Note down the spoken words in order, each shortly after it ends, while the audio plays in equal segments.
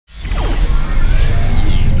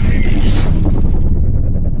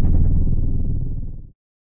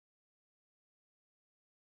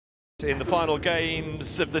In the final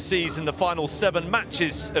games of the season, the final 7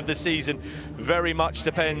 matches of the season, very much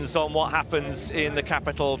depends on what happens in the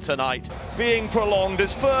capital tonight. Being prolonged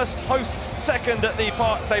as first hosts second at the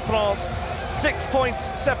Parc des Princes, 6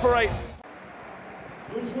 points separate.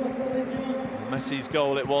 Messi's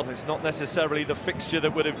goal it was. It's not necessarily the fixture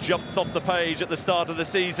that would have jumped off the page at the start of the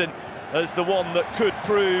season as the one that could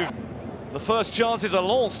prove. The first chance is a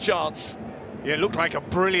Lens chance. Yeah, it looked like a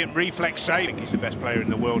brilliant reflex save. I think he's the best player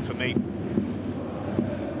in the world for me.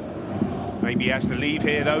 Maybe he has to leave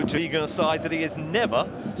here, though. To Liga sides that he has never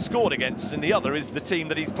scored against, and the other is the team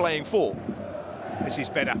that he's playing for. This is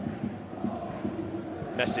better.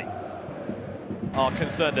 Messi. Are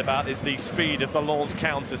concerned about is the speed of the Lens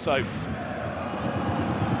counter, so...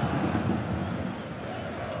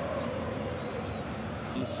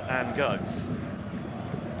 and goes.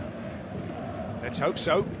 Let's hope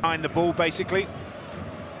so. Behind the ball, basically.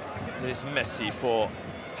 There's Messi for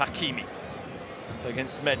Hakimi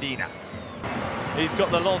against Medina. He's got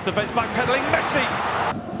the Lens defence backpedaling. Messi!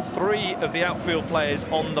 3 of the outfield players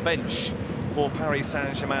on the bench for Paris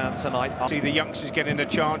Saint-Germain tonight. See the youngsters getting a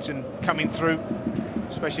chance and coming through,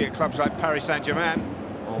 especially at clubs like Paris Saint-Germain.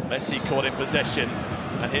 Well, Messi caught in possession,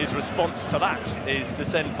 and his response to that is to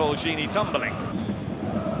send Fulgini tumbling.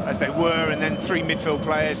 As they were, and then 3 midfield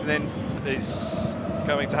players, and then... is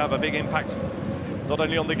going to have a big impact, not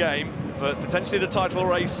only on the game, but potentially the title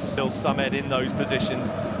race. Still Samed in those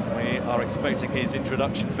positions. We are expecting his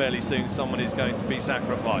introduction fairly soon. Someone is going to be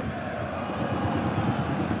sacrificed.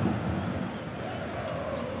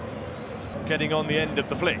 Getting on the end of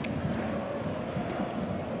the flick.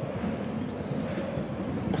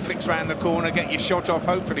 Flicks round the corner, get your shot off,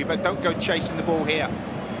 hopefully, but don't go chasing the ball here.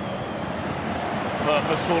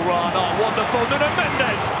 Purposeful run, oh, wonderful, Nuno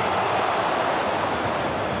Mendes!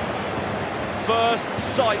 First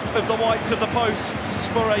sight of the whites of the posts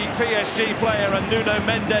for a PSG player, and Nuno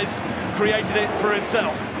Mendes created it for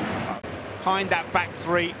himself. Behind that back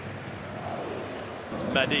 3.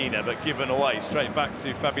 Medina, but given away straight back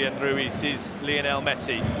to Fabian Ruiz is Lionel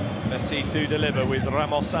Messi. Messi to deliver with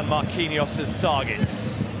Ramos and Marquinhos as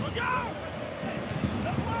targets.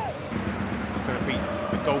 Going to beat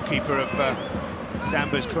the goalkeeper of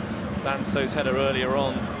Zamba's club. Danso's header earlier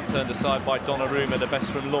on, turned aside by Donnarumma, the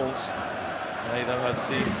best from Lens. They though have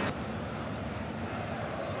seen...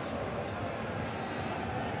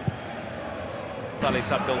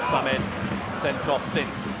 Salis Abdel Samed sent off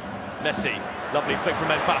since. Messi, lovely flick from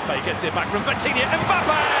Mbappe, gets it back from Vitinha.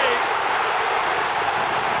 Mbappe!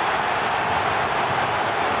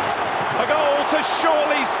 A goal to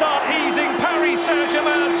surely start easing Paris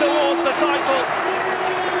Saint-Germain towards the title.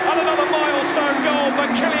 And another milestone goal for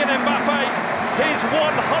Kylian Mbappe, his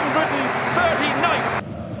 139th.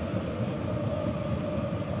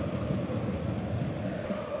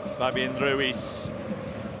 Fabian Ruiz.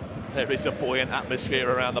 There is a buoyant atmosphere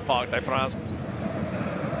around the Parc des Princes.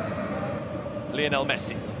 Lionel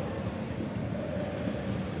Messi.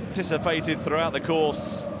 Anticipated throughout the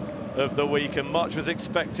course of the week, and much was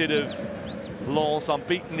expected of Lens,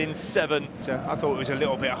 unbeaten in 7. I thought it was a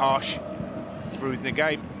little bit harsh. It's ruined the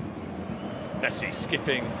game. Messi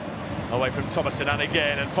skipping away from Thomason and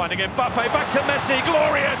again, and finding Mbappe back to Messi.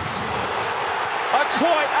 Glorious! A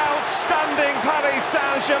quite outstanding Paris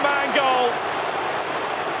Saint-Germain goal.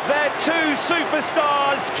 Their 2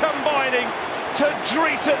 superstars combining to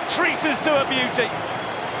treat us to a beauty.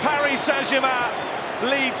 Paris Saint-Germain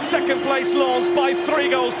leads second place Lens by 3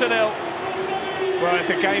 goals to 0. Well, if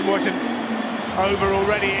the game wasn't over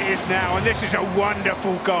already, it is now, and this is a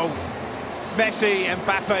wonderful goal. Messi and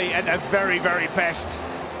Mbappe at their very, very best.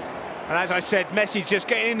 And as I said, Messi's just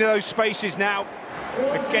getting into those spaces now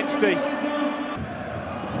against the...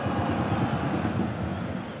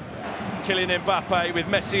 Kylian Mbappe with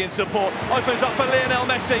Messi in support, opens up for Lionel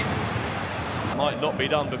Messi. Might not be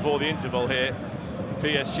done before the interval here.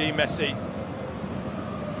 PSG Messi.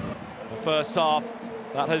 The first half,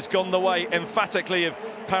 that has gone the way emphatically of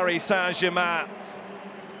Paris Saint-Germain,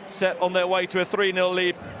 set on their way to a 3-0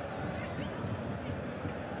 lead.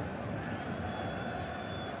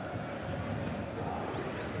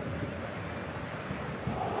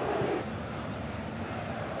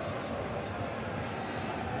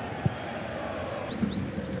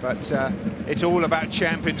 But it's all about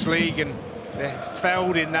Champions League, and they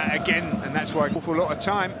failed in that again, and that's why an awful lot of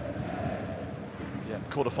time. Yeah,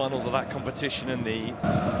 quarterfinals of that competition, and the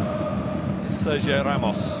Sergio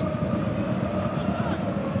Ramos.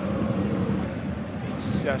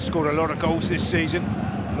 He's scored a lot of goals this season.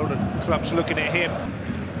 A lot of clubs looking at him.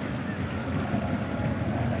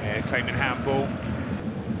 Yeah, claiming handball. .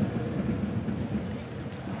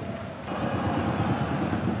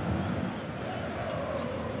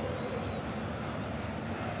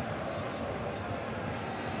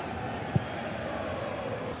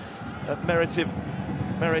 merit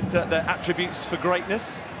their attributes for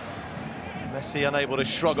greatness. Messi unable to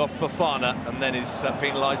shrug off Fofana, and then is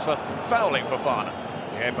penalised for fouling Fofana.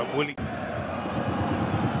 Yeah, but will he...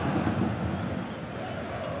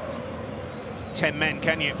 10 men,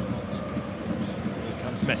 can you? Here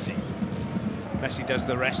comes Messi. Messi does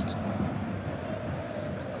the rest.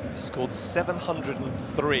 Scored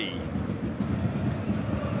 703.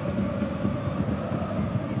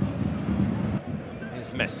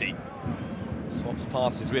 Here's Messi. Swaps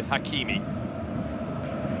passes with Hakimi.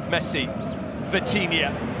 Messi.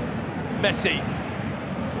 Vitinha. Messi.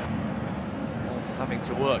 He's having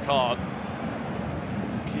to work hard.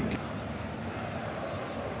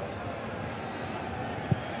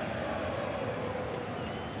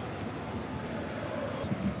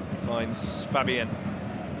 He finds Fabian,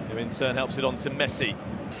 who in turn helps it on to Messi.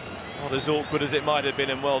 Not as awkward as it might have been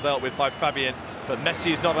and well dealt with by Fabian, but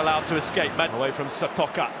Messi is not allowed to escape. Away from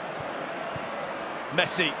Satoka.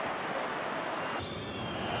 Messi.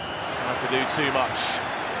 Trying to do too much.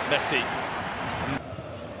 Messi.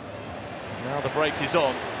 Now the break is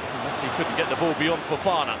on. Messi couldn't get the ball beyond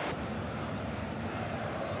Fofana.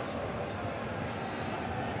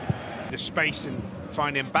 The space and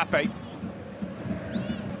find Mbappe.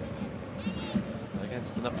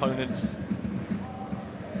 Against an opponent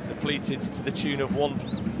depleted to the tune of one.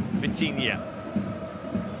 Vitinha.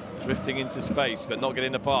 Drifting into space, but not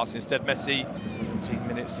getting the pass. Instead, Messi. 17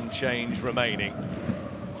 minutes and change remaining.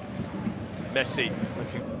 Messi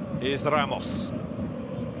looking. Here's Ramos.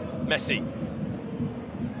 Messi.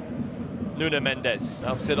 Nuno Mendes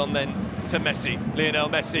helps it on then to Messi. Lionel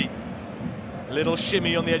Messi. A little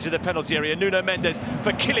shimmy on the edge of the penalty area. Nuno Mendes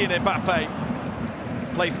for Kylian Mbappe.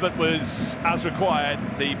 Placement was as required.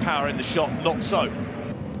 The power in the shot, not so.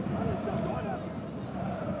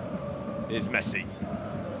 Here's Messi.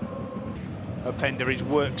 Openda, he's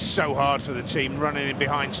worked so hard for the team, running in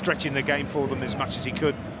behind, stretching the game for them as much as he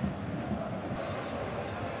could.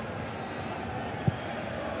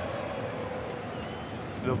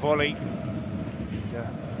 The volley. Yeah,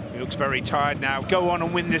 he looks very tired now. Go on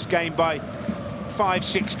and win this game by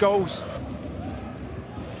 5-6 goals.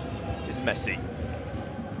 Is Messi.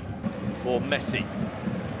 For Messi.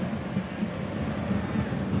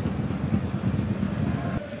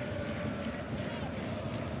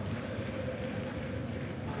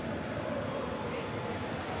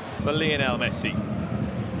 For Lionel Messi.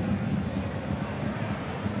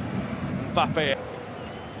 Mbappe.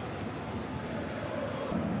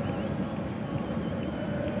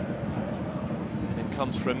 And it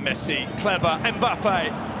comes from Messi. Clever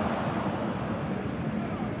Mbappe.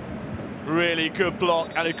 Really good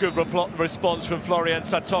block and a good response from Florian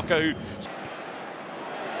Satoka, who...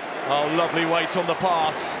 Oh, lovely weight on the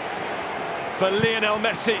pass for Lionel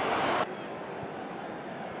Messi.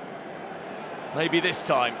 Maybe this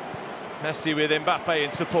time. Messi with Mbappe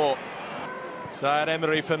in support. Zaire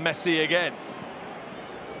Emery for Messi again.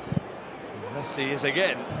 Messi is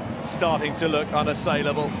again starting to look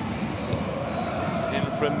unassailable. In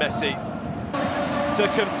from Messi to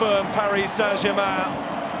confirm Paris Saint-Germain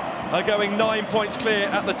are going 9 points clear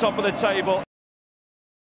at the top of the table.